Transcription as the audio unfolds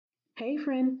Hey,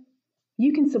 friend.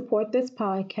 You can support this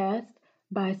podcast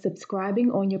by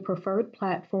subscribing on your preferred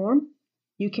platform.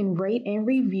 You can rate and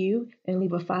review and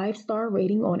leave a 5-star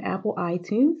rating on Apple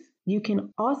iTunes. You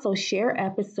can also share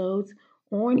episodes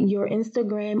on your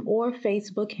Instagram or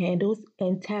Facebook handles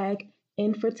and tag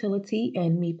Infertility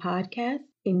and Me Podcast.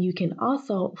 And you can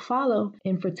also follow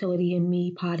Infertility and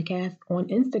Me Podcast on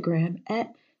Instagram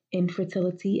at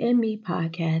Infertility and Me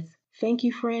Podcast. Thank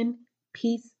you, friend.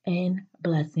 Peace and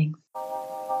blessings.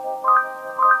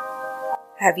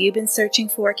 Have you been searching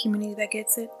for a community that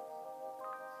gets it?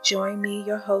 Join me,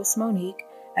 your host Monique,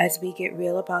 as we get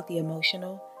real about the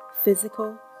emotional,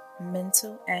 physical,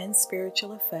 mental, and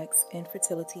spiritual effects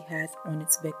infertility has on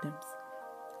its victims.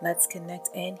 Let's connect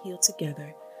and heal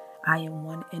together. I am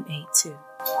 1 and 8 too.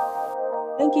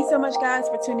 Thank you so much, guys,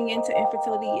 for tuning in to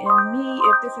Infertility and Me.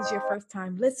 If this is your first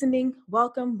time listening,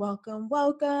 welcome, welcome,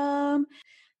 welcome.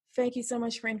 Thank you so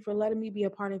much, friend, for letting me be a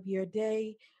part of your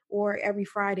day, or every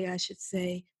Friday, I should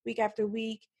say, week after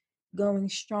week, going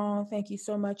strong. Thank you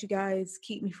so much. You guys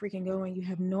keep me freaking going. You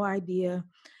have no idea.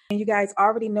 And you guys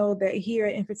already know that here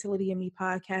at Infertility and Me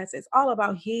podcast, it's all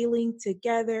about healing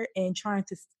together and trying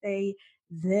to stay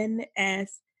zen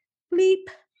as bleep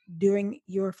during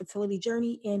your fertility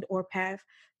journey and or path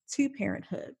to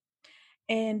parenthood.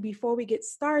 And before we get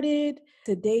started,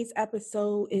 today's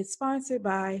episode is sponsored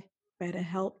by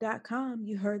BetterHelp.com.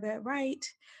 You heard that right.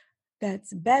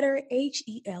 That's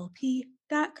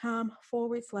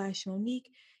BetterHelp.com/Monique.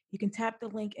 You can tap the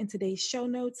link in today's show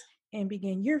notes and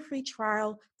begin your free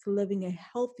trial to living a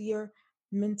healthier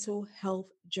mental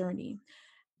health journey.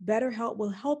 BetterHelp will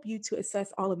help you to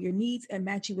assess all of your needs and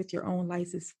match you with your own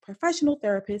licensed professional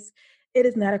therapist. It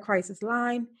is not a crisis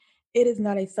line. It is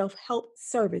not a self-help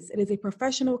service. It is a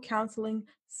professional counseling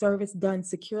service done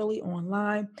securely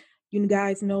online. You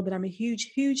guys know that I'm a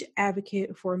huge, huge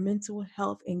advocate for mental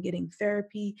health and getting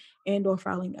therapy and or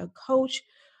finding a coach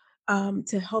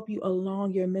to help you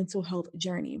along your mental health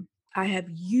journey. I have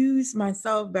used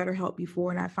myself BetterHelp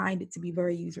before, and I find it to be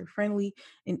very user-friendly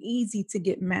and easy to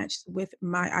get matched with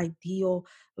my ideal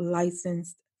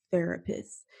licensed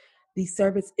therapist. The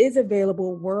service is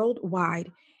available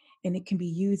worldwide, and it can be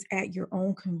used at your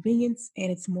own convenience, and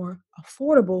it's more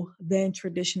affordable than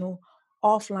traditional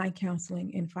offline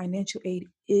counseling, and financial aid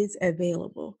is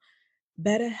available.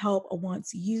 BetterHelp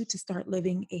wants you to start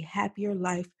living a happier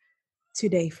life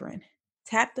today, friend.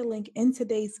 Tap the link in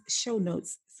today's show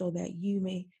notes so that you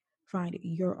may find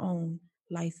your own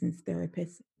licensed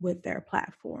therapist with their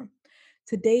platform.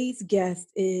 Today's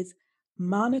guest is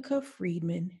Monica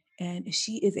Friedman, and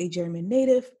she is a German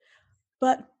native,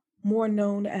 but more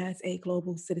known as a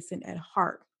global citizen at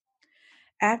heart.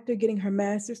 After getting her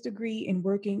master's degree and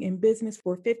working in business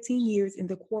for 15 years in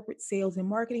the corporate sales and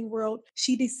marketing world,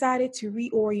 she decided to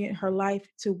reorient her life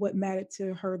to what mattered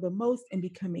to her the most and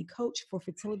become a coach for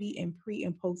fertility and pre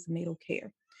and postnatal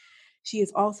care. She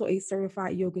is also a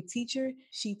certified yoga teacher.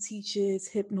 She teaches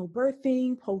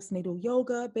hypnobirthing, postnatal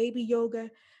yoga, baby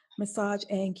yoga, massage,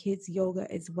 and kids yoga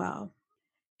as well.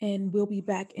 And we'll be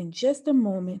back in just a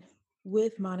moment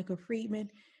with Monica Friedman.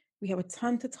 We have a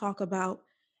ton to talk about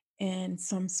and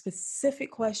some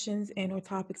specific questions and or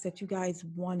topics that you guys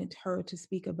wanted her to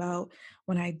speak about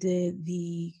when I did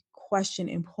the question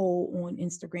and poll on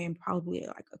Instagram probably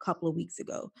like a couple of weeks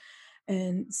ago.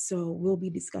 And so we'll be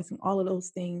discussing all of those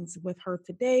things with her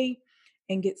today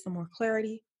and get some more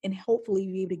clarity and hopefully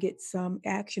be able to get some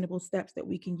actionable steps that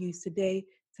we can use today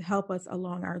to help us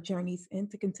along our journeys and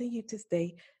to continue to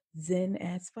stay zen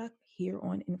as fuck here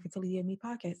on Infertility and Me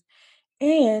podcast.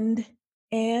 And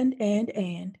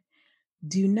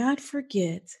do not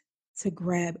forget to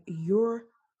grab your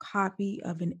copy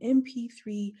of an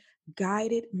MP3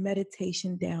 guided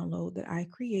meditation download that I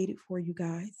created for you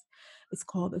guys. It's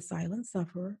called The Silent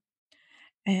Sufferer,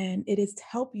 and it is to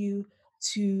help you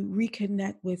to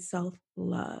reconnect with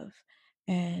self-love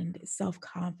and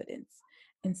self-confidence.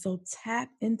 And so tap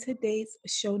in today's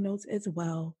show notes as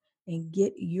well and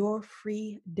get your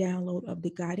free download of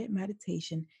the guided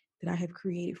meditation that I have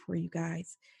created for you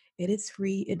guys. It is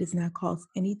free. It does not cost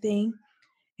anything.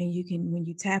 And you can, when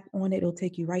you tap on it, it'll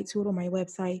take you right to it on my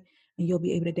website, and you'll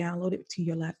be able to download it to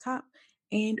your laptop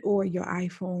and or your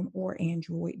iPhone or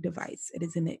Android device. It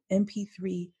is in the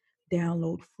MP3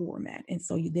 download format. And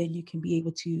so then you can be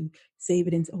able to save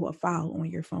it into a file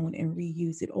on your phone and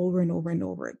reuse it over and over and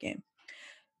over again.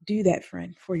 Do that,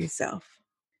 friend, for yourself.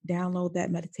 Download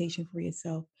that meditation for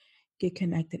yourself. Get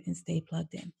connected and stay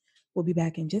plugged in. We'll be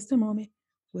back in just a moment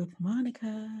with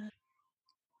Monica.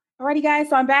 Alrighty, guys,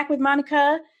 so I'm back with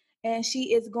Monica, and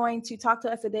she is going to talk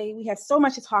to us today. We have so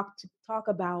much to talk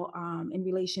about in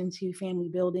relation to family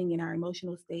building and our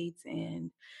emotional states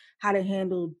and how to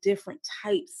handle different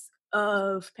types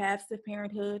of paths to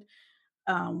parenthood.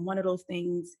 One of those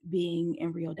things being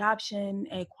embryo adoption,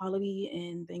 equality,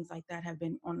 and things like that have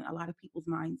been on a lot of people's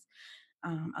minds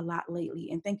a lot lately.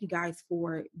 And thank you guys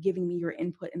for giving me your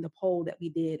input in the poll that we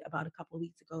did about a couple of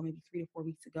weeks ago, maybe 3 or 4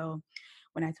 weeks ago,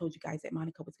 when I told you guys that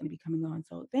Monica was going to be coming on.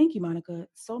 So thank you, Monica,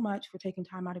 so much for taking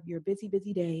time out of your busy,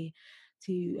 busy day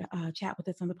to chat with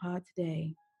us on the pod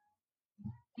today.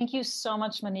 Thank you so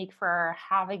much, Monique, for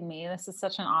having me. This is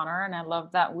such an honor, and I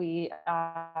love that we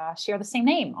share the same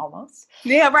name almost.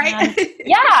 Yeah, right.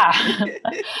 Yeah.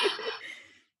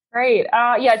 Great.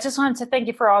 Yeah, I just wanted to thank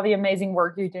you for all the amazing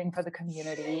work you're doing for the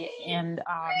community. And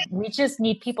we just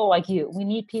need people like you. We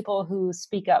need people who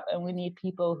speak up, and we need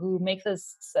people who make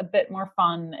this a bit more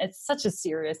fun. It's such a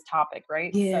serious topic,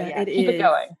 right? Yeah, so, yeah, keep it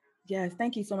going. Yes,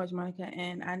 thank you so much, Monica.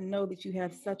 And I know that you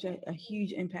have such a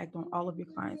huge impact on all of your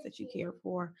clients that you care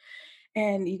for.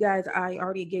 And you guys, I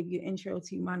already gave you an intro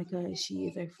to Monica. She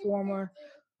is a former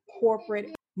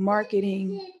corporate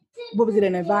marketing, what was it,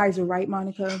 an advisor, right,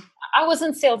 Monica? I was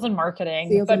in sales and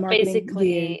marketing, but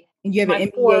basically, yeah. And you have an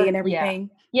MBA and everything.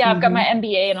 Yeah, I've got my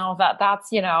MBA and all that.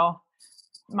 That's,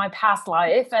 my past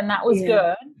life, and that was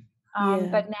good.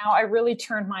 But now I really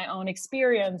turned my own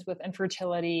experience with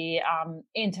infertility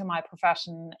into my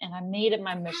profession, and I made it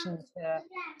my mission to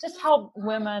just help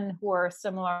women who are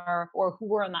similar or who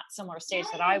were in that similar stage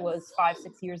that I was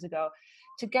 5-6 years ago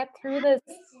to get through this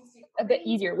a bit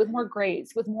easier, with more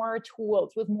grace, with more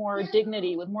tools, with more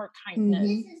dignity, with more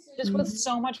kindness, just with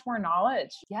so much more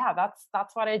knowledge. Yeah,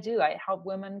 that's what I do. I help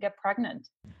women get pregnant.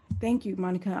 Thank you,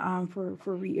 Monica, for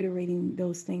reiterating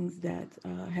those things that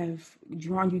have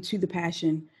drawn you to the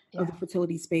passion of the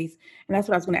fertility space. And that's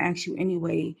what I was going to ask you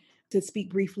anyway, to speak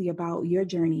briefly about your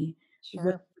journey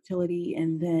with fertility,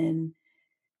 and then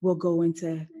we'll go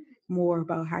into more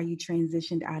about how you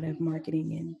transitioned out of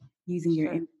marketing and using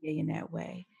your MBA in that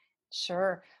way.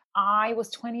 Sure. I was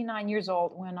 29 years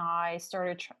old when I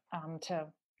started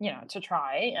to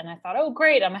try, and I thought, oh,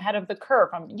 great, I'm ahead of the curve.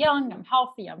 I'm young, I'm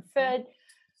healthy, I'm fit,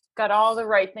 got all the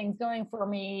right things going for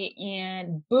me,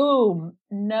 and boom,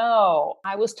 no.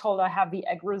 I was told I have the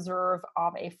egg reserve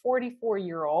of a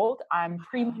 44-year-old. I'm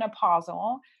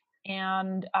premenopausal,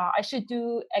 and I should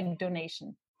do egg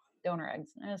donor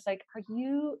eggs. And it's like, are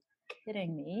you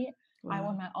kidding me? Wow. I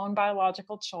want my own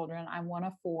biological children. I'm one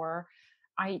of 4.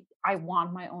 I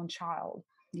want my own child.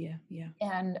 Yeah.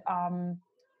 And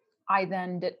I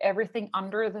then did everything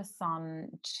under the sun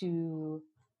to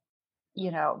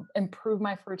improve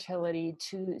my fertility,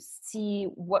 to see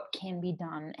what can be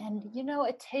done. And,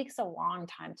 it takes a long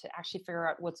time to actually figure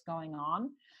out what's going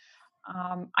on.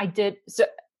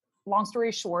 Long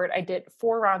story short, I did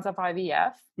 4 rounds of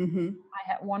IVF. I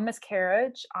had 1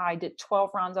 miscarriage. I did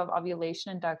 12 rounds of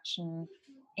ovulation induction.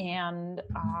 And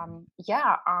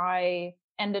I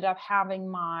ended up having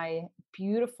my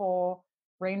beautiful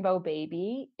rainbow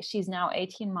baby. She's now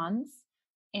 18 months.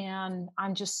 And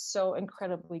I'm just so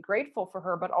incredibly grateful for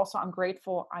her, but also I'm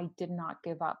grateful I did not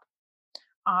give up.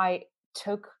 I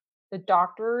took the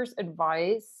doctor's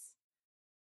advice.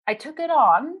 I took it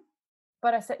on,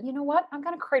 but I said, you know what? I'm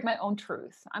going to create my own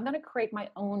truth. I'm going to create my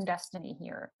own destiny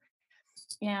here.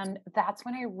 And that's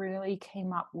when I really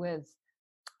came up with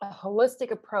a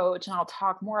holistic approach, and I'll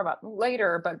talk more about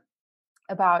later, but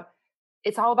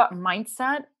it's all about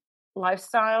mindset,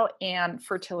 lifestyle, and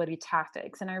fertility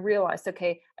tactics. And I realized,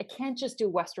 okay, I can't just do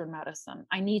Western medicine.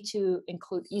 I need to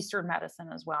include Eastern medicine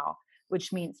as well,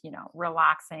 which means,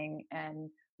 relaxing and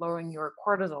lowering your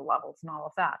cortisol levels and all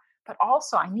of that. But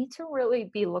also I need to really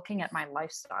be looking at my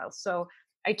lifestyle. So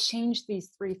I changed these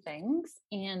 3 things,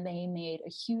 and they made a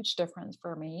huge difference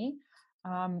for me.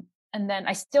 And then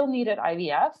I still needed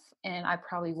IVF, and I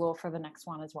probably will for the next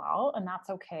one as well. And that's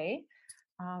okay.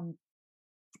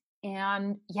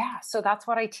 So that's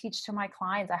what I teach to my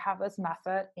clients. I have this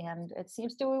method, and it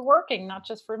seems to be working, not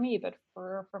just for me, but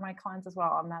for my clients as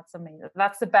well. And that's amazing.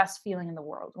 That's the best feeling in the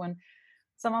world. When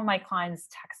some of my clients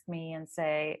text me and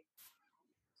say,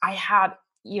 I had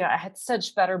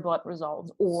such better blood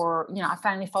results, or, I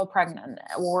finally fell pregnant,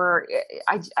 or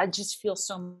I just feel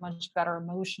so much better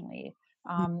emotionally.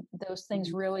 Those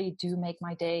things really do make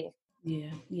my day.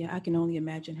 Yeah. I can only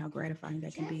imagine how gratifying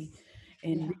that can be,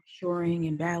 and reassuring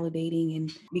and validating,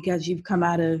 and because you've come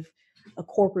out of a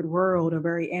corporate world, a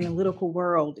very analytical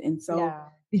world. And so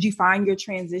did you find your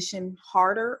transition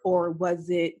harder, or was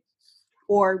it,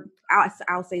 or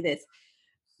I'll say this,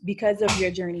 because of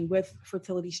your journey with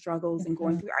fertility struggles and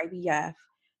going through IVF,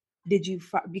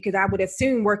 because I would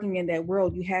assume working in that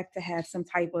world, you have to have some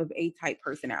type of A-type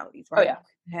personalities, right? Oh, yeah.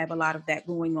 You have a lot of that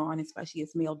going on, especially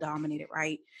as male dominated,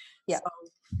 right? Yeah. So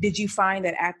did you find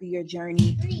that after your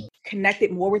journey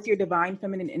connected more with your divine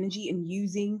feminine energy and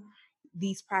using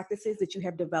these practices that you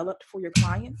have developed for your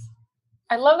clients?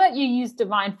 I love that you use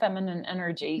divine feminine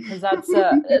energy, because that's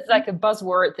it's like a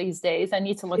buzzword these days. I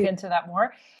need to look into that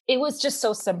more. It was just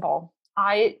so simple.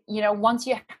 Once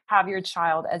you have your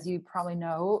child, as you probably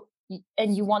know,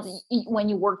 and when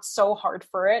you worked so hard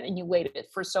for it and you waited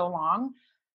for so long,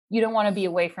 you don't want to be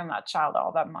away from that child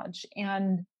all that much.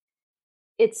 And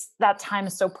that time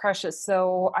is so precious.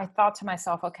 So I thought to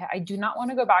myself, okay, I do not want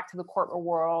to go back to the corporate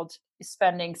world,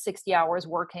 spending 60 hours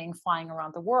working, flying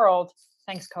around the world.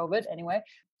 Thanks, COVID. Anyway,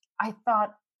 I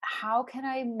thought, how can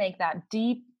I make that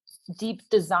deep, deep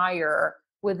desire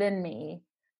within me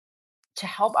to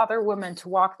help other women to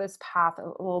walk this path a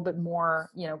little bit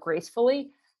more,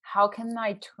 gracefully? How can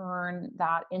I turn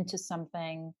that into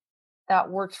something that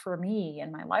works for me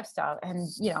and my lifestyle? And,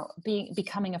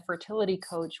 becoming a fertility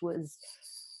coach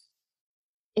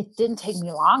it didn't take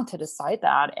me long to decide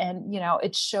that. And,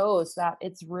 it shows that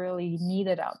it's really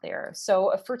needed out there.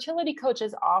 So a fertility coach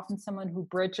is often someone who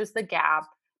bridges the gap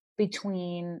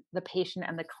between the patient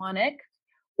and the clinic,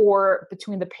 or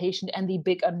between the patient and the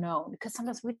big unknown, because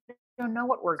sometimes we don't know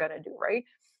what we're going to do. Right.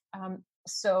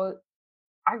 So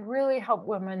I really help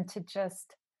women to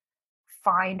just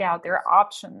find out their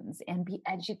options and be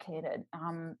educated.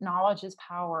 Knowledge is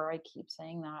power. I keep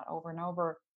saying that over and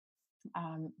over.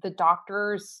 The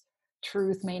doctor's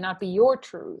truth may not be your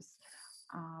truth.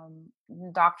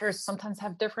 Doctors sometimes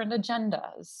have different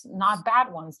agendas, not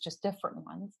bad ones, just different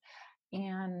ones.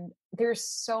 And there's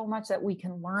so much that we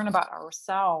can learn about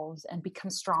ourselves and become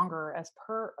stronger as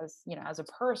a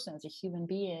person, as a human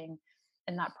being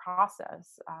in that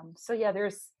process. So yeah,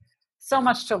 there's so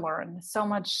much to learn, so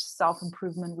much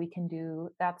self-improvement we can do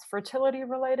that's fertility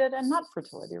related and not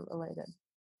fertility related.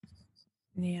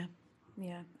 Yeah.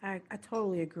 Yeah, I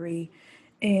totally agree.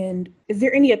 And is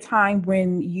there any a time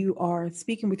when you are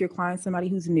speaking with your client, somebody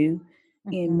who's new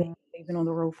and maybe they've been on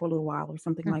the road for a little while or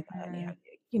something like that,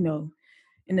 and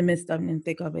in the midst of it and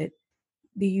thick of it,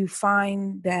 do you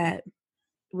find that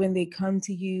when they come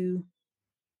to you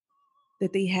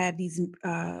that they have these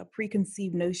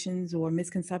preconceived notions or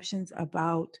misconceptions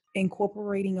about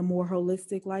incorporating a more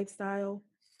holistic lifestyle,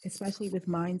 especially with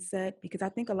mindset? Because I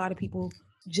think a lot of people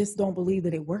just don't believe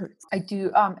that it works. I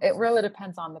do. It really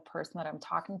depends on the person that I'm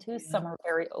talking to. Yeah. Some are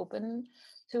very open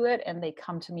to it and they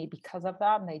come to me because of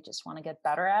that and they just want to get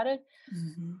better at it.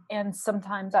 Mm-hmm. And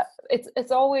sometimes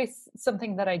it's always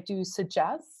something that I do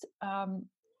suggest. I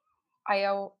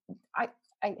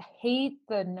hate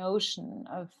the notion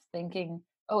of thinking,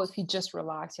 oh, if you just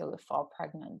relax, you'll fall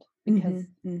pregnant, because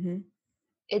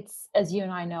it's, as you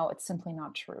and I know, it's simply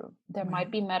not true. There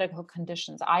might be medical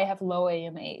conditions. I have low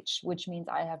AMH, which means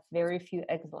I have very few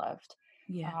eggs left.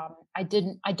 Yeah. I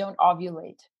don't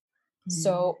ovulate.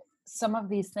 So some of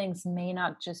these things may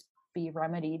not just be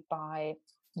remedied by,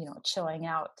 chilling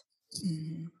out.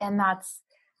 And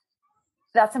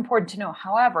that's important to know.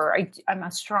 However, I'm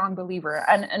a strong believer,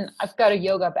 and I've got a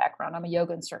yoga background. I'm a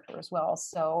yoga instructor as well.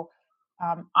 So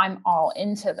I'm all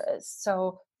into this.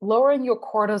 So lowering your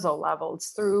cortisol levels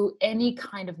through any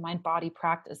kind of mind-body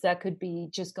practice, that could be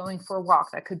just going for a walk,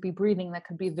 that could be breathing, that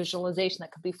could be visualization,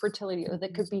 that could be fertility, or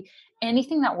that could be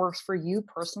anything that works for you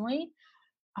personally,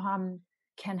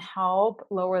 can help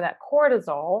lower that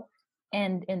cortisol.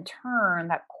 And in turn,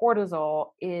 that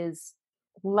cortisol is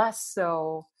less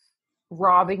so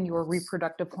robbing your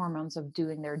reproductive hormones of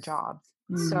doing their job.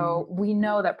 So we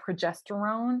know that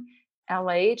progesterone,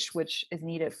 LH, which is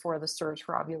needed for the surge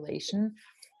for ovulation,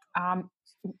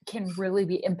 can really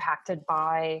be impacted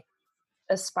by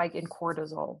a spike in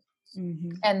cortisol.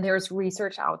 And there's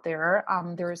research out there.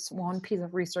 There's one piece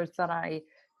of research that I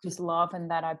just love and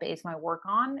that I base my work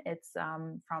on. It's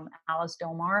from Alice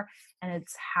Domar, and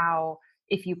it's how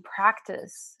if you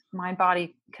practice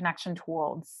mind-body connection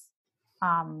tools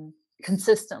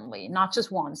consistently, not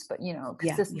just once, but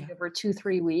consistently over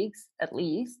 2-3 weeks at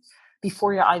least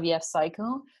before your IVF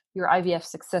cycle, your IVF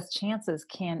success chances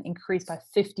can increase by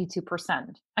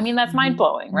 52%. I mean, that's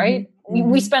mind-blowing, right?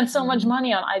 We spend so much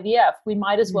money on IVF. We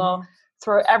might as well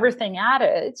throw everything at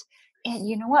it. And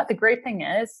you know what? The great thing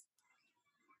is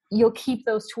you'll keep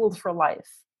those tools for life.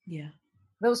 Yeah.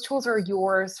 Those tools are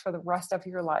yours for the rest of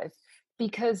your life,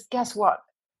 because guess what?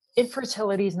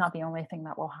 Infertility is not the only thing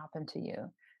that will happen to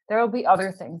you. There will be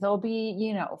other things. There'll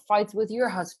be, fights with your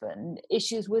husband,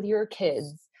 issues with your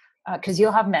kids, because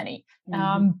you'll have many.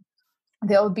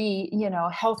 There'll be,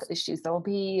 health issues. There'll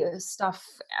be stuff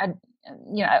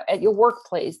at your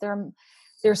workplace,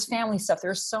 there's family stuff.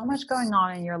 There's so much going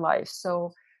on in your life.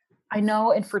 So I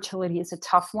know infertility is a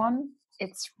tough one.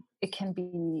 It can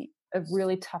be a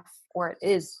really tough, or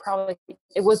it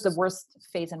was the worst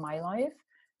phase in my life,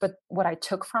 but what I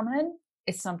took from it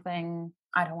is something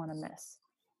I don't want to miss.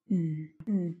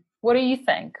 Mm-hmm. What do you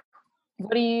think?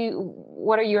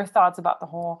 What are your thoughts about the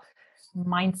whole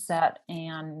mindset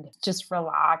and just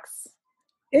relax?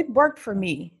 It worked for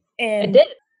me. And it did.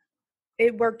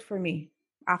 It worked for me.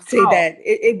 I'll say that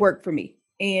it worked for me.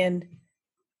 And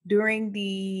during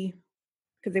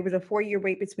because there was a 4-year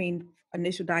wait between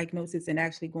initial diagnosis and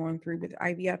actually going through with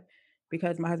IVF,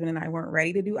 because my husband and I weren't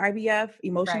ready to do IVF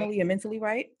emotionally and mentally,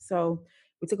 right? So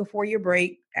we took a 4-year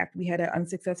break after we had an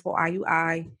unsuccessful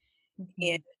IUI. Mm-hmm.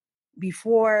 And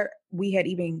before we had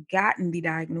even gotten the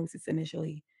diagnosis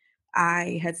initially,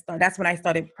 that's when I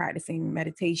started practicing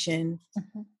meditation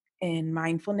and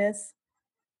mindfulness.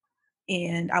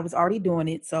 And I was already doing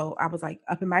it. So I was like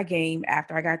up in my game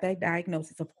after I got that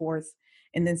diagnosis, of course.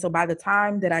 And then so by the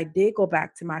time that I did go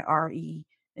back to my RE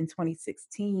in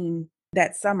 2016,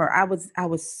 that summer, I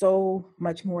was so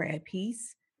much more at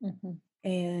peace. Mm-hmm.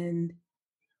 And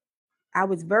I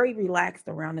was very relaxed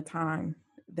around the time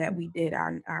that we did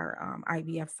our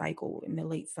IVF cycle in the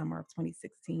late summer of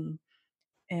 2016.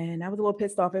 And I was a little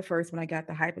pissed off at first when I got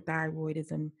the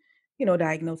hypothyroidism,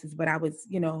 diagnosis, but I was,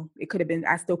 it could have been,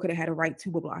 I still could have had a right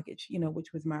tubal blockage,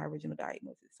 which was my original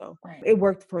diagnosis. So It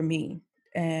worked for me.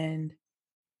 And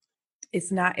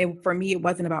for me, it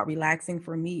wasn't about relaxing.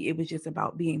 For me, it was just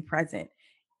about being present.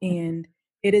 And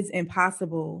it is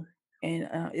impossible. And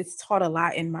it's taught a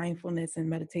lot in mindfulness and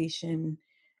meditation,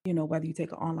 whether you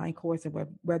take an online course or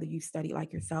whether you study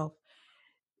like yourself.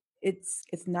 It's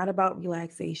not about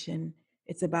relaxation.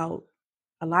 It's about,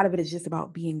 a lot of it is just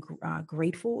about being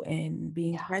grateful and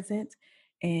being present.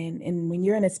 And when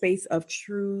you're in a space of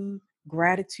true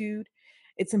gratitude,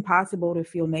 it's impossible to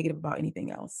feel negative about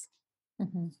anything else.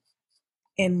 Mm-hmm.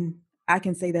 And I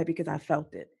can say that because I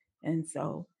felt it. And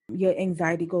so your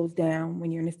anxiety goes down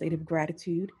when you're in a state of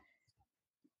gratitude,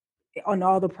 on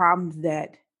all the problems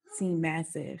that seem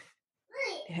massive,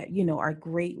 are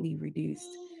greatly reduced.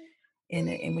 And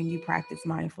when you practice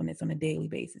mindfulness on a daily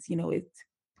basis,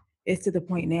 it's to the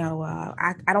point now,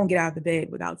 I don't get out of the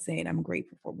bed without saying I'm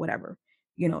grateful for whatever,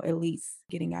 at least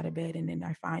getting out of bed. And then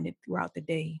I find it throughout the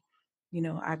day.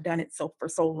 I've done it for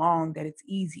so long that it's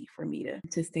easy for me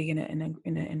to stay in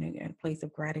a place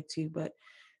of gratitude. But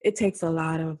it takes a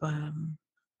lot of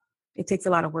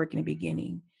work in the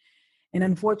beginning. And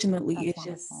unfortunately, it's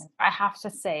just, I have to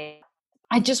say,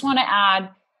 I just want to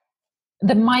add,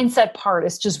 the mindset part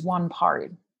is just one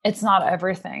part. It's not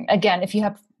everything. Again, if you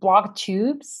have blocked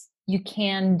tubes, you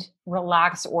can't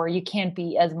relax, or you can't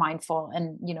be as mindful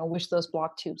and, wish those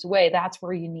blocked tubes away. That's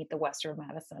where you need the Western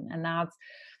medicine. And that's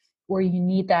where you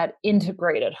need that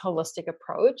integrated, holistic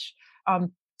approach.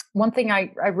 One thing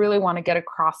I really want to get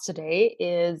across today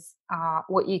is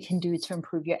what you can do to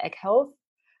improve your egg health.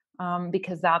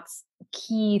 Because that's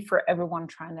key for everyone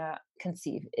trying to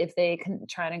conceive. If they can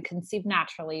try to conceive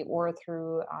naturally or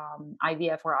through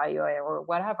IVF or IUI or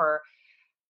whatever,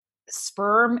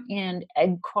 sperm and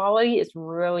egg quality is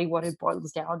really what it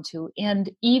boils down to. And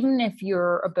even if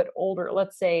you're a bit older,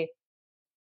 let's say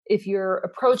if you're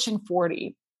approaching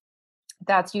 40,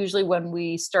 that's usually when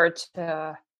we start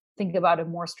to think about a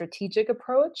more strategic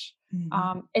approach.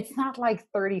 Mm-hmm. It's not like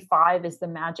 35 is the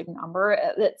magic number.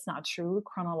 It's not true.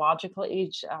 Chronological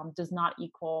age does not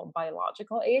equal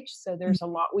biological age. So there's a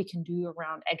lot we can do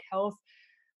around egg health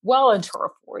well into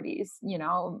our 40s.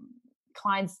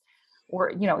 Clients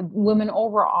or, women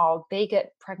overall, they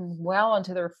get pregnant well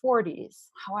into their 40s.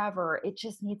 However, it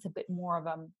just needs a bit more of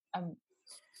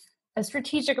a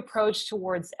strategic approach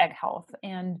towards egg health.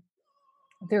 And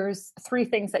there's 3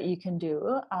 things that you can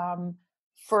do.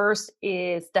 First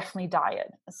is definitely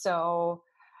diet. So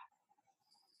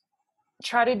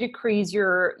try to decrease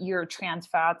your trans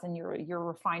fats and your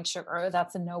refined sugar.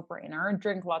 That's a no-brainer.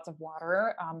 Drink lots of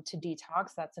water to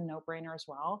detox. That's a no-brainer as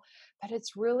well. But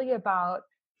it's really about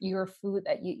your food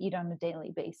that you eat on a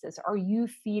daily basis. Are you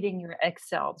feeding your egg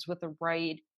cells with the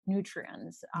right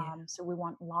nutrients? So we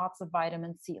want lots of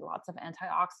vitamin C, lots of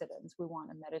antioxidants. We want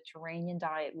a Mediterranean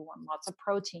diet. We want lots of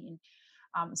protein.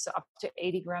 So up to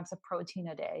 80 grams of protein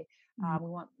a day. We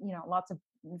want, lots of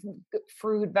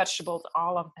fruit, vegetables,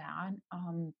 all of that.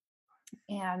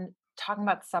 And talking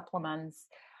about supplements,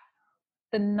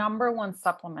 the number one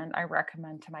supplement I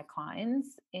recommend to my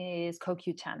clients is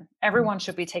CoQ10. Everyone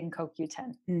should be taking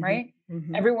CoQ10, right?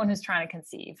 Mm-hmm. Everyone who's trying to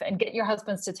conceive, and get your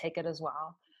husbands to take it as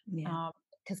well.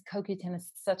 Because CoQ10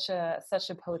 is such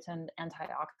a potent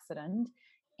antioxidant.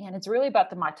 And it's really about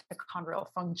the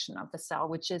mitochondrial function of the cell,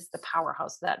 which is the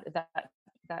powerhouse that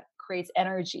creates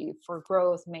energy for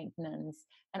growth, maintenance,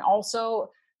 and also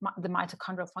the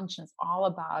mitochondrial function is all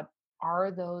about,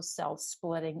 are those cells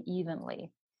splitting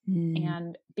evenly?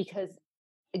 And because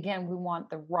again, we want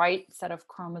the right set of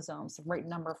chromosomes, the right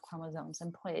number of chromosomes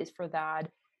in place for that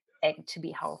egg to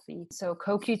be healthy. So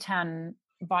CoQ10,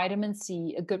 vitamin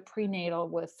C, a good prenatal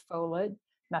with folate,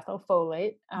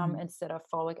 methylfolate instead of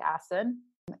folic acid.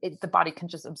 The body can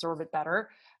just absorb it better.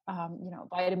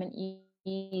 Vitamin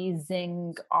E,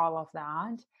 zinc, all of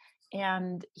that.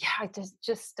 And yeah,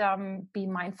 just be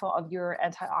mindful of your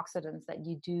antioxidants that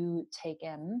you do take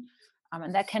in.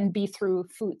 And that can be through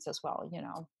foods as well,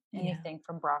 anything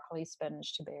from broccoli,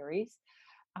 spinach to berries.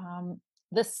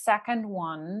 The second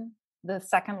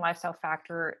lifestyle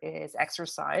factor is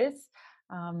exercise.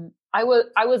 I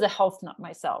was a health nut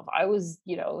myself. I was,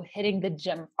 hitting the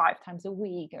gym 5 times a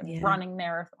week and running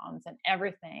marathons and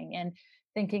everything, and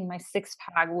thinking my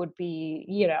 6-pack would be,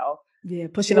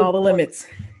 pushing all the limits.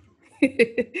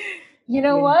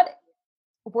 What?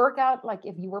 Work out like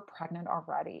if you were pregnant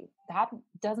already. That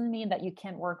doesn't mean that you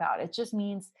can't work out. It just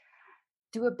means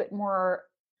do a bit more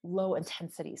low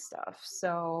intensity stuff.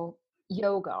 So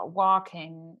yoga,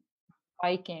 walking,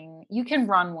 biking. You can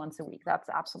run once a week. That's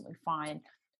absolutely fine.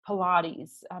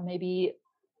 Pilates, maybe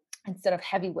instead of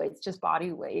heavy weights, just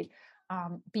body weight.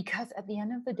 Because at the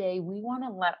end of the day, we want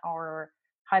to let our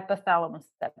hypothalamus,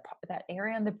 that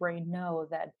area in the brain, know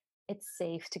that it's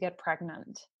safe to get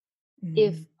pregnant.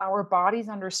 If our body's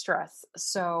under stress,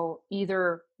 so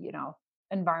either,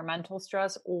 environmental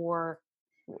stress or,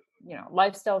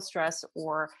 lifestyle stress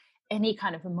or any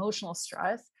kind of emotional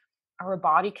stress, our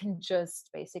body can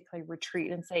just basically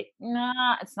retreat and say,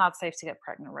 nah, it's not safe to get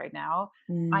pregnant right now.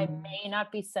 I may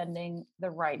not be sending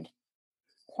the right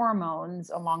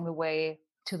hormones along the way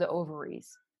to the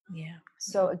ovaries. Yeah.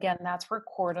 So again, that's where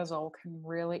cortisol can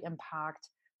really impact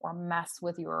or mess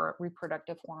with your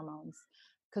reproductive hormones.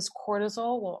 Because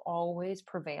cortisol will always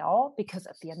prevail, because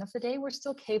at the end of the day, we're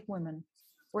still cave women.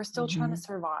 We're still trying to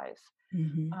survive.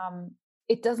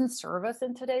 It doesn't serve us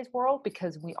in today's world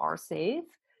because we are safe,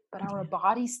 but our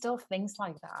body still thinks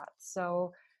like that.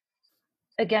 So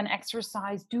again,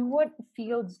 exercise, do what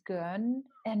feels good,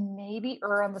 and maybe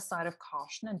err on the side of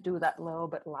caution and do that a little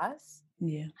bit less.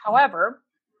 Yeah. However,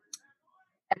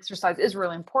 exercise is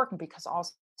really important because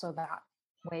also that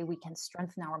way we can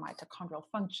strengthen our mitochondrial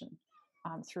function.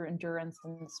 Through endurance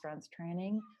and strength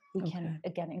training, we can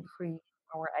again increase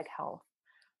our egg health.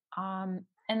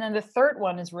 And then the third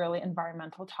one is really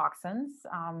environmental toxins.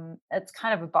 It's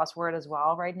kind of a buzzword as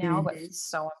well right now, but it's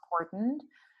so important.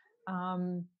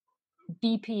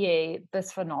 BPA,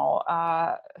 bisphenol,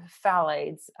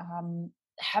 phthalates,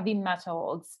 heavy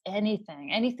metals,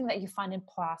 anything that you find in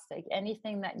plastic,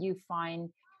 anything that you find,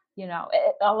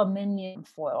 aluminum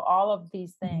foil, all of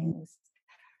these things.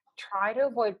 Try to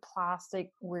avoid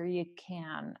plastic where you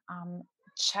can.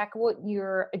 Check what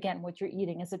you're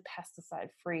eating. Is it pesticide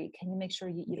free? Can you make sure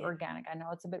you eat organic? I know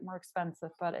it's a bit more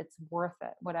expensive, but it's worth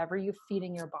it. Whatever you're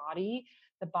feeding your body,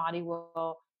 the body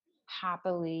will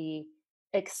happily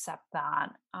accept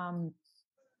that.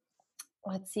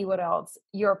 Let's see what else.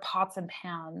 Your pots and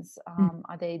pans,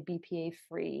 are they BPA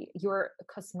free? Your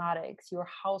cosmetics, your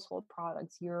household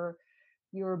products, your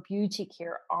beauty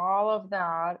care, all of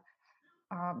that.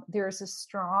 There's a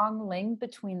strong link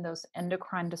between those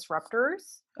endocrine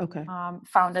disruptors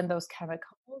found in those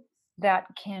chemicals that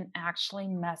can actually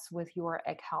mess with your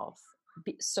egg health.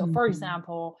 So, for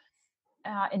example,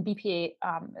 in BPA,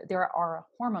 there are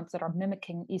hormones that are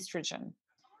mimicking estrogen.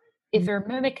 If they're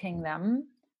mimicking them,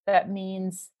 that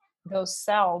means those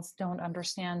cells don't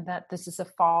understand that this is a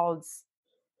false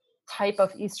type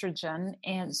of estrogen.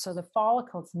 And so the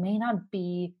follicles may not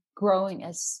be growing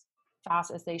as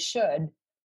fast as they should.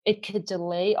 It could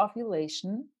delay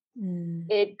ovulation.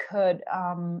 It could,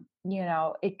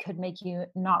 it could make you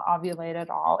not ovulate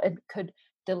at all. It could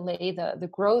delay the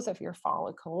growth of your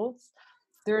follicles.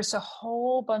 There's a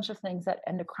whole bunch of things that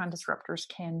endocrine disruptors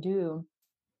can do.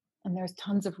 And there's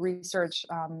tons of research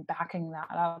backing that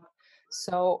up.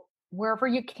 So wherever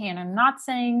you can, I'm not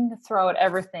saying throw out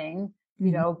everything,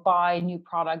 buy new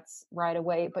products right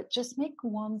away, but just make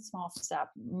one small step,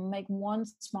 make one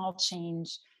small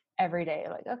change every day.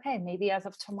 Like, okay, maybe as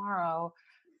of tomorrow,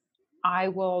 I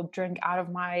will drink out of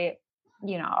my,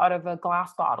 out of a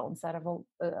glass bottle instead of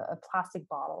a plastic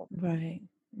bottle. Right.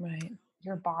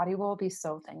 Your body will be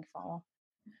so thankful.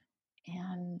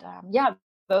 And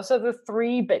those are the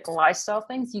 3 big lifestyle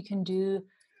things you can do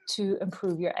to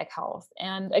improve your egg health.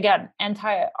 And again,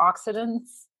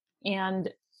 antioxidants and,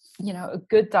 a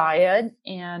good diet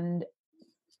and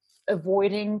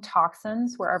avoiding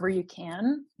toxins wherever you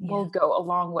can will go a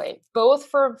long way, both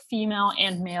for female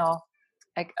and male,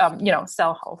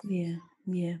 cell health. Yeah.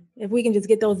 Yeah. If we can just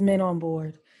get those men on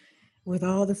board with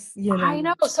all this, I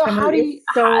know. So it's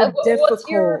so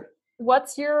difficult.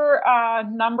 What's your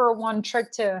number one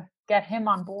trick to get him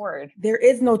on board? There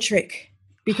is no trick,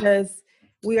 because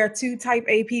we are two type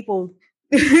A people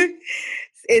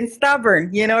and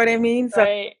stubborn, you know what I mean? So,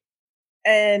 right.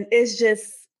 And it's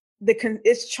just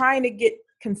it's trying to get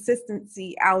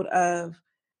consistency out of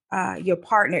your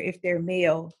partner. If they're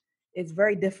male, it's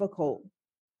very difficult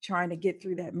trying to get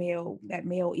through that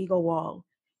male ego wall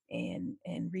and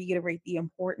reiterate the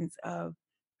importance of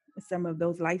some of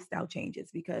those lifestyle changes,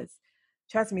 because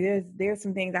trust me, there's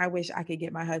some things I wish I could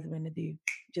get my husband to do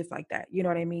just like that. You know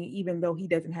what I mean? Even though he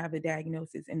doesn't have the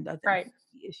diagnosis and doesn't have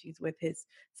issues with his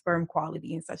sperm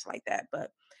quality and such like that.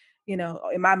 But,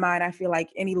 in my mind, I feel like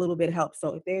any little bit helps.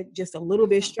 So if they're just a little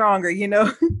bit stronger,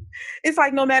 it's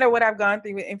like no matter what I've gone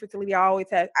through with infertility, I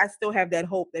still have that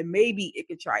hope that maybe it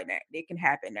could it can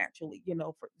happen naturally,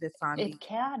 for this time. It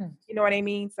can. You know what I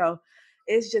mean? So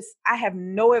it's just, I have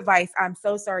no advice. I'm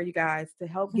so sorry, you guys, to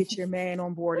help get your man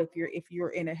on board if you're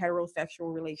in a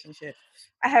heterosexual relationship.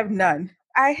 I have none.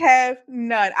 But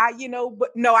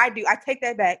no, I do. I take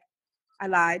that back. I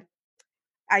lied.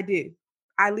 I do.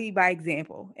 I lead by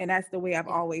example. And that's the way I've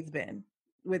always been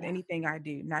with anything I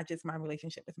do, not just my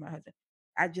relationship with my husband.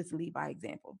 I just lead by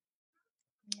example.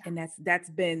 Yeah.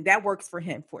 And that works for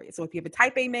him for you. So if you have a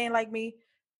type A man like me,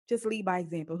 just lead by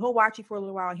example. He'll watch you for a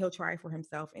little while and he'll try for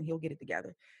himself and he'll get it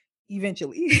together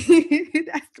eventually.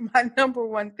 That's my number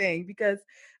one thing, because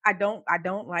I don't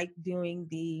like doing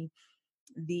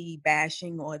the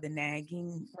bashing or the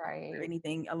nagging or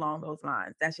anything along those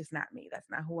lines. That's just not me. That's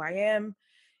not who I am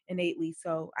innately.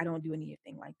 So I don't do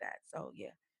anything like that. So yeah,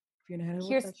 if you're in a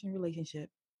heterosexual relationship,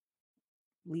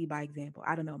 lead by example.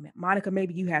 I don't know, Monica,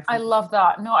 maybe you have something. I love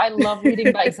that. No, I love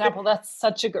leading by example. That's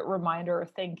such a good reminder.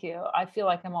 Thank you. I feel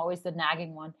like I'm always the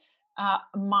nagging one.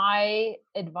 My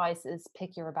advice is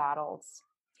pick your battles.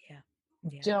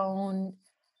 Yeah. Don't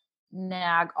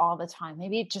nag all the time.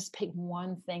 Maybe just pick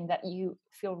one thing that you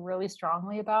feel really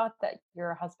strongly about that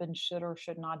your husband should or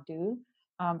should not do.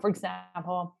 For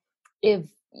example, if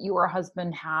your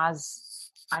husband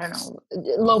has, I don't know,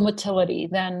 low motility,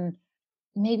 then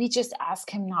maybe just ask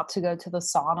him not to go to the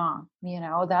sauna.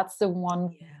 That's the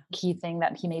one key thing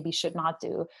that he maybe should not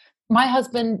do. My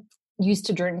husband used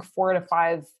to drink 4 to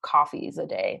 5 coffees a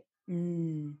day.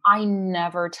 I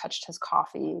never touched his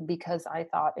coffee because I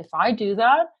thought, if I do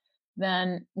that,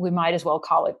 then we might as well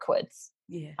call it quits.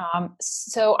 Yeah.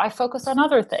 So I focus on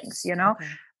other things, Okay.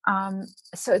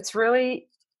 So it's really,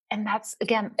 and that's,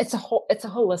 again, it's a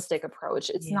holistic approach.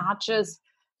 It's not just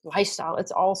lifestyle.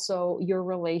 It's also your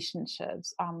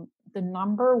relationships. The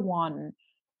number one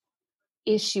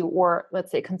issue, or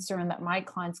let's say concern, that my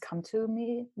clients come to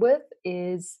me with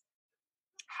is,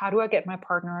 how do I get my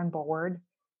partner on board?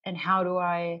 And how do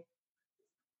I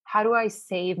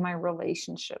save my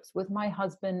relationships with my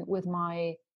husband, with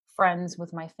my friends,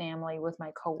 with my family, with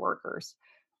my coworkers?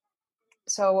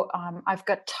 So I've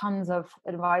got tons of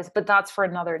advice, but that's for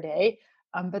another day.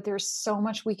 But there's so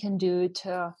much we can do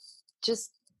to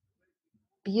just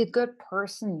be a good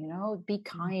person, be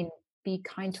kind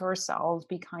to ourselves,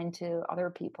 be kind to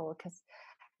other people. Because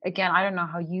again, I don't know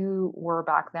how you were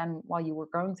back then while you were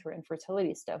going through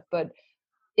infertility stuff, but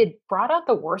it brought out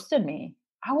the worst in me.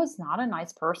 I was not a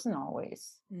nice person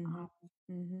always.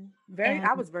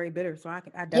 I was very bitter, so I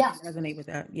definitely resonate with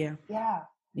that. Yeah.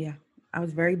 I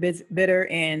was very bitter,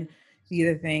 and the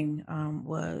other thing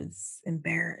was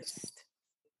embarrassed.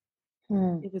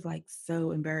 It was like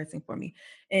so embarrassing for me,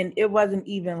 and it wasn't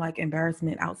even like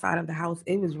embarrassment outside of the house.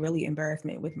 It was really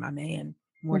embarrassment with my man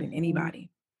more than anybody,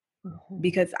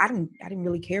 because I didn't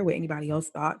really care what anybody else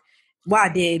thought. Well, I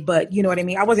did, but you know what I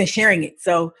mean? I wasn't sharing it.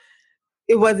 So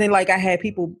it wasn't like I had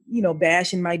people,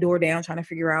 bashing my door down, trying to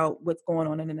figure out what's going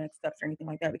on in the next steps or anything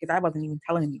like that, because I wasn't even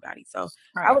telling anybody. So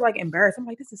I was like embarrassed. I'm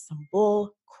like, this is some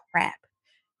bull crap.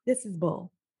 This is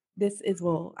bull. This is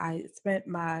bull. I spent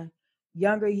my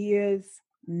younger years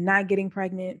not getting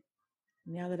pregnant.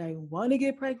 Now that I want to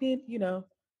get pregnant,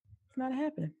 it's not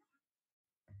happening.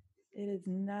 It is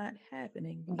not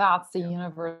happening. That's the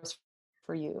universe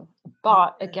for you.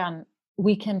 But again,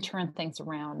 we can turn things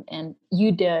around, and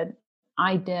you did,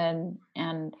 I did.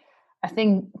 And I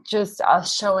think just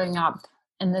us showing up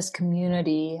in this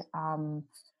community,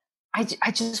 I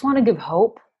just want to give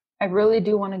hope. I really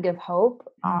do want to give hope.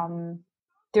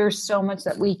 There's so much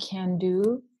that we can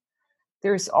do.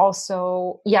 There's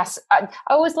also, I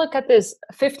always look at this,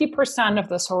 50% of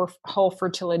this whole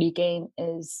fertility game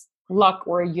is luck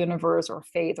or universe or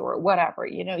faith or whatever,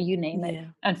 you name it. Yeah.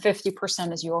 And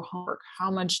 50% is your homework. How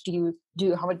much do you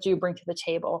do? How much do you bring to the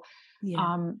table?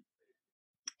 Yeah.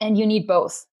 And you need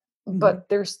both, Mhm. but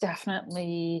there's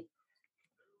definitely,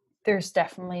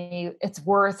 it's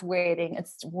worth waiting.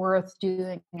 It's worth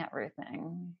doing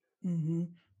everything. Mm-hmm.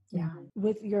 Yeah.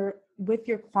 With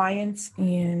your clients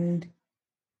and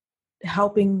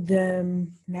helping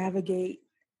them navigate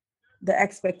the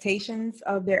expectations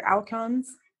of their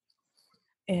outcomes.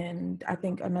 And I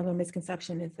think another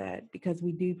misconception is that because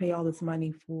we do pay all this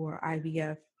money for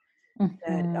IVF, that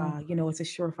it's a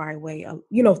surefire way of,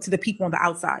 to the people on the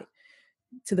outside,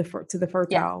 to the Yeah.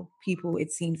 fertile people,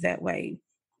 it seems that way.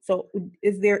 So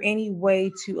is there any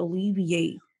way to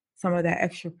alleviate some of that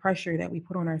extra pressure that we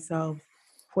put on ourselves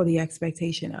for the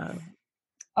expectation of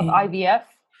IVF?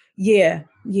 Yeah.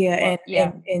 Well,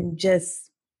 And just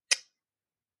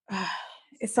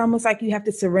it's almost like you have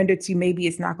to surrender to maybe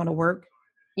it's not going to work.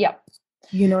 Yeah.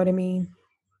 You know what I mean?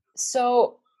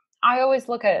 So I always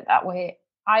look at it that way.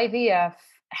 IVF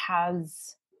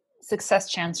has success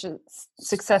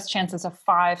chances of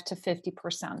 5 to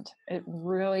 50%. It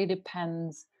really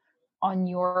depends on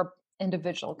your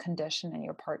individual condition and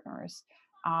your partner's.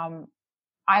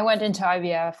 I went into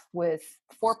IVF with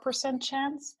 4%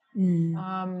 chance.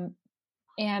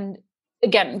 And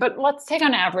again, but let's take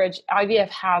on average, IVF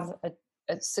has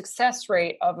a success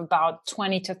rate of about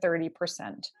 20 to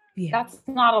 30%. Yeah. That's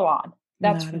not a lot.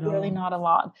 That's Not at really all. not a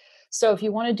lot. So if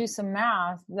you want to do some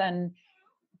math, then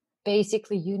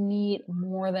basically you need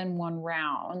more than one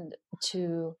round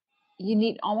you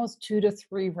need almost 2 to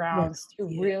 3 rounds to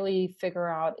really figure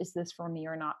out, is this for me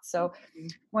or not? So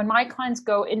when my clients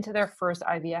go into their first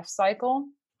IVF cycle,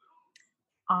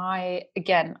 I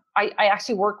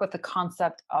actually work with the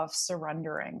concept of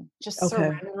surrendering, just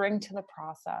surrendering to the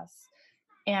process.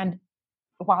 And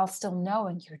while still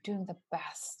knowing you're doing the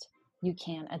best you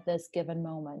can at this given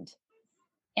moment.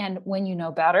 And when you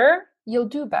know better, you'll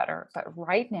do better. But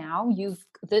right now,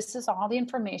 this is all the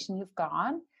information you've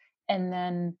got. And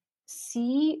then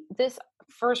see this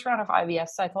first round of IVF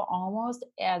cycle almost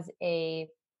as a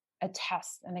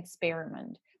test, an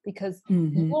experiment, because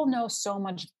you will know so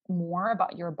much more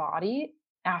about your body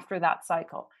after that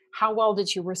cycle. How well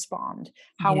did you respond?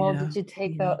 How well did you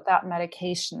take that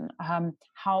medication?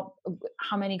 How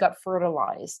many got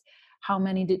fertilized? How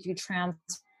many did you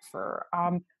transfer?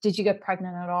 Did you get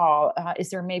pregnant at all? Is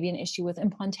there maybe an issue with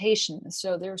implantation?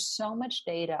 So there's so much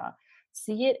data.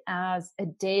 See it as a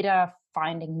data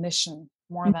finding mission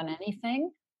more than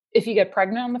anything. If you get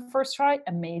pregnant on the first try,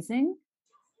 amazing.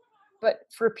 But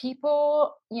for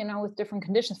people, with different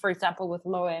conditions, for example, with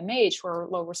low AMH or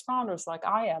low responders like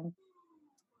I am,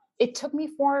 it took me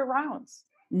 4 rounds.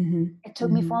 It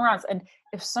took me 4 rounds. And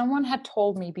if someone had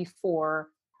told me before,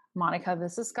 Monica,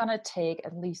 this is going to take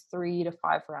at least 3 to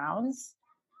 5 rounds,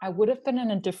 I would have been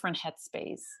in a different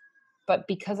headspace. But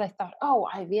because I thought,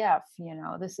 IVF,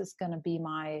 this is going to be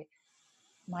my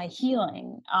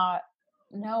healing.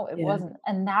 No, it wasn't.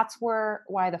 And that's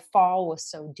why the fall was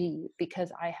so deep,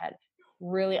 because I had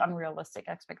really unrealistic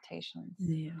expectations.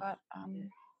 But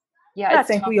I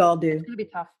think we all do. It's going to be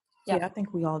tough. Yeah, I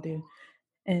think we all do.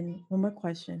 And one more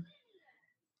question.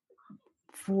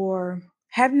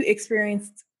 Have you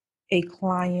experienced a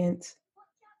client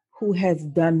who has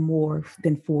done more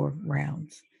than 4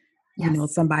 rounds?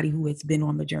 Yes. Somebody who has been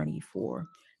on the journey for,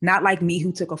 not like me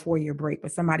who took a 4-year break,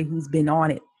 but somebody who's been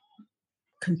on it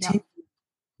continuously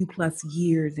plus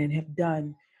years and have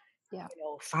done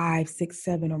 5, 6,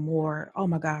 7 or more, oh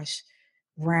my gosh,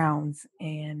 rounds.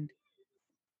 And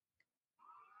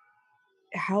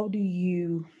how do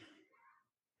you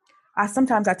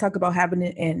sometimes I talk about having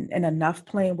an enough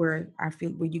plan where I feel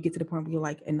where you get to the point where you're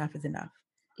like, enough is enough.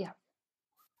 Yeah.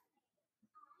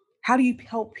 How do you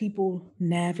help people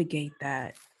navigate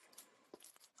that?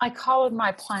 I call it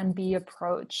my plan B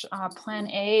approach. Plan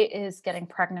A is getting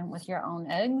pregnant with your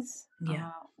own eggs,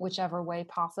 whichever way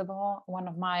possible. One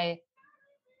of my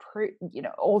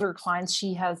older clients,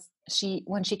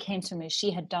 when she came to me,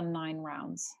 she had done 9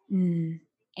 rounds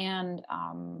and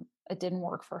it didn't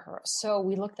work for her. So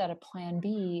we looked at a plan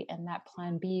B, and that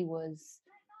plan B was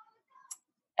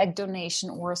egg donation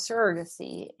or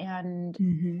surrogacy. And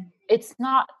it's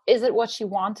not, is it what she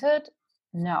wanted?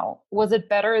 No. Was it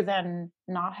better than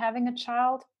not having a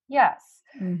child? Yes.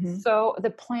 So the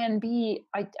plan B,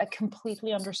 I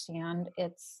completely understand.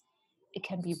 It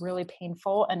can be really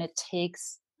painful, and it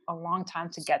takes a long time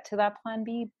to get to that plan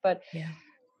B, but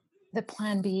the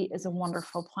plan B is a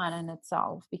wonderful plan in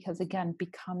itself, because again,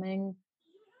 becoming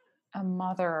a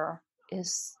mother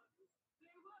is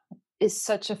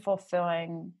such a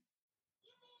fulfilling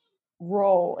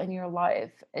role in your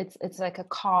life. It's like a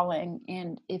calling,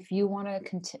 and if you want to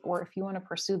continue, or if you want to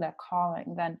pursue that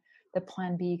calling, then the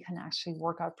plan B can actually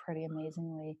work out pretty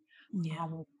amazingly. Yeah.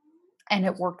 And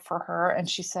it worked for her, and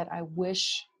she said, I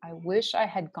wish I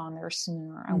had gone there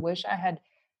sooner. I wish I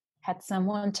had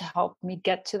someone to help me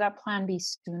get to that plan B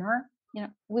sooner. You know,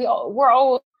 we're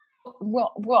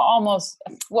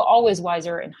always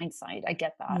wiser in hindsight. I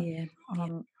get that. Yeah.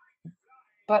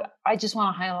 But I just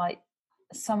want to highlight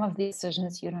some of the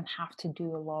decisions you don't have to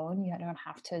do alone. You don't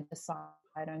have to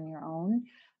decide on your own.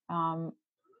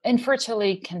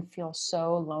 Infertility can feel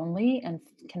so lonely and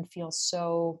can feel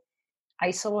so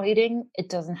isolating. It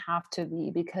doesn't have to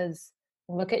be, because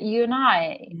look at you and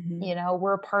I, you know,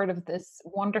 we're part of this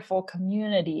wonderful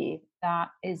community that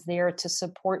is there to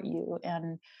support you.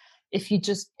 And if you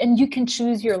just, and you can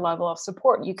choose your level of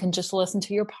support. You can just listen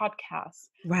to your podcast.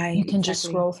 Right. You can just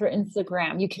scroll through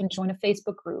Instagram. You can join a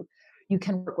Facebook group. You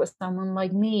can work with someone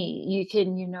like me. You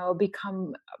can, you know,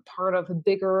 become a part of a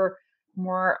bigger,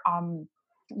 more,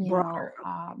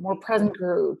 more present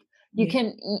group. You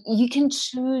can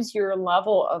choose your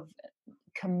level of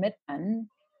commitment.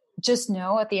 Just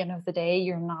know at the end of the day,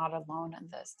 you're not alone in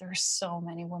this. There's so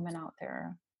many women out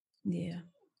there. Yeah,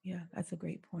 that's a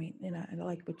great point. And I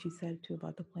like what you said too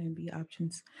about the plan B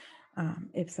options.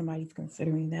 If somebody's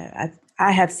considering that,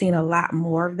 I have seen a lot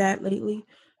more of that lately.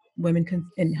 Women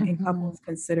and couples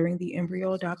considering the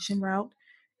embryo adoption route.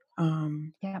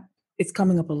 It's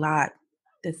coming up a lot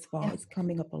this fall. It's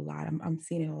coming up a lot. I'm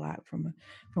seeing it a lot from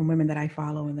women that I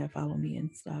follow and that follow me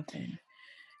and stuff.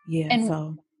 And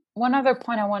so one other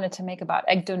point I wanted to make about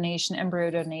egg donation, embryo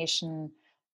donation,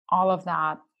 all of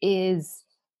that is,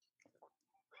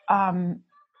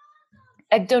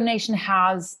 egg donation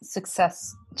has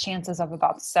success chances of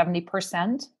about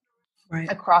 70%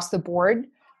 across the board.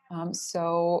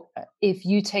 So if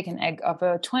you take an egg of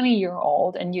a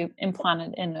 20-year-old and you implant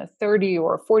it in a 30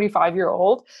 or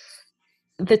 45-year-old,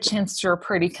 the chances are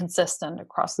pretty consistent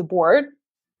across the board.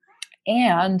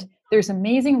 And there's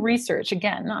amazing research.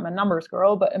 Again, I'm a numbers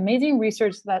girl, but amazing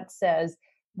research that says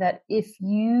that if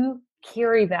you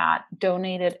carry that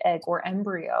donated egg or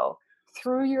embryo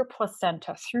through your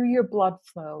placenta, through your blood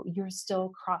flow, you're still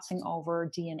crossing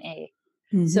over DNA.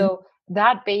 So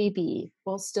that baby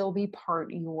will still be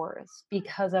part yours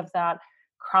because of that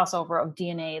crossover of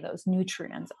DNA, those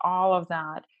nutrients, all of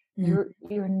that. You're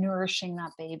nourishing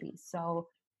that baby. So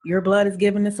your blood is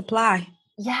given the supply.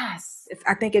 Yes.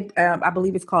 I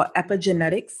believe it's called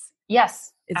epigenetics.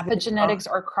 Yes. Epigenetics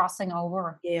are crossing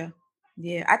over. Yeah.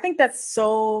 I think that's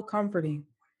so comforting.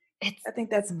 I think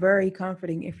that's very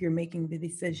comforting if you're making the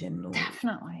decision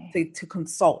to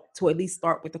consult, to at least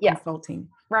start with the consulting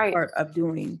part of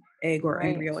doing egg or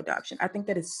embryo adoption. I think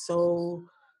that is so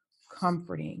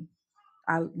comforting.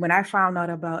 When I found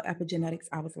out about epigenetics,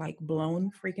 I was like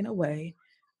blown freaking away.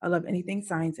 I love anything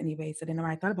science anyway. So then when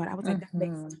I thought about it, I was like, that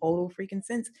makes total freaking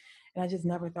sense. And I just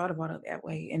never thought about it that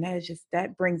way. And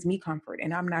that brings me comfort.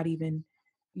 And I'm not even,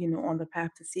 on the path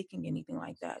to seeking anything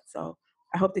like that. So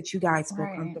I hope that you guys feel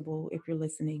comfortable if you're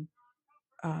listening,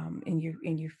 and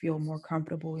you feel more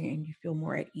comfortable and you feel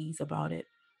more at ease about it.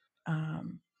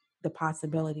 The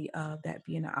possibility of that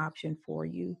being an option for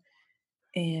you.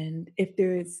 And if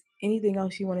there's anything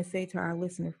else you want to say to our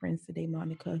listener friends today,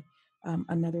 Monica,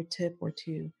 another tip or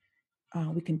two,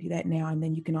 we can do that now. And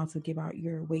then you can also give out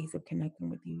your ways of connecting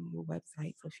with you, your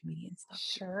website, social media and stuff.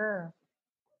 Sure.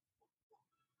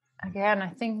 Again, I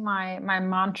think my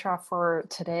mantra for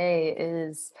today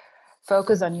is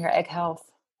focus on your egg health.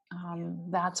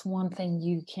 That's one thing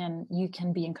you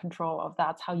can be in control of.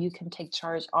 That's how you can take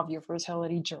charge of your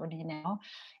fertility journey now.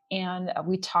 And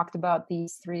we talked about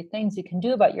these 3 things you can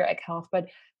do about your egg health, but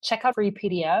check out free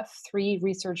PDF, 3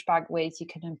 research-backed ways you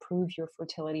can improve your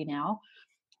fertility now.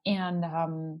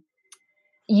 And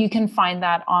you can find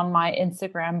that on my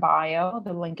Instagram bio.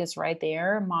 The link is right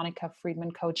there, Monica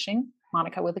Friedman Coaching,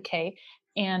 Monica with a K.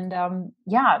 And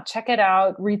check it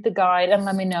out, read the guide, and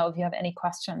let me know if you have any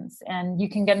questions. And you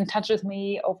can get in touch with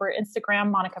me over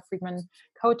Instagram, Monica Friedman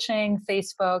Coaching,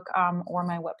 Facebook, or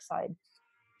my website.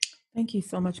 Thank you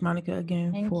so much, Monica,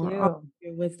 again, for all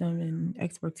your wisdom and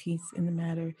expertise in the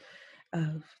matter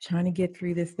of trying to get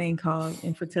through this thing called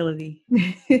infertility.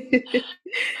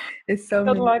 It's so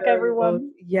good luck,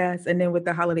 everyone. Yes, and then with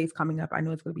the holidays coming up, I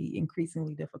know it's going to be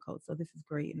increasingly difficult. So this is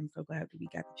great, and I'm so glad that we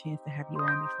got the chance to have you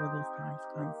on before those times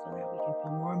come, so that we can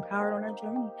feel more empowered on our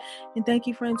journey. And thank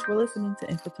you, friends, for listening to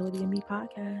Infertility and Me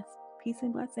podcast. Peace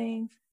and blessings.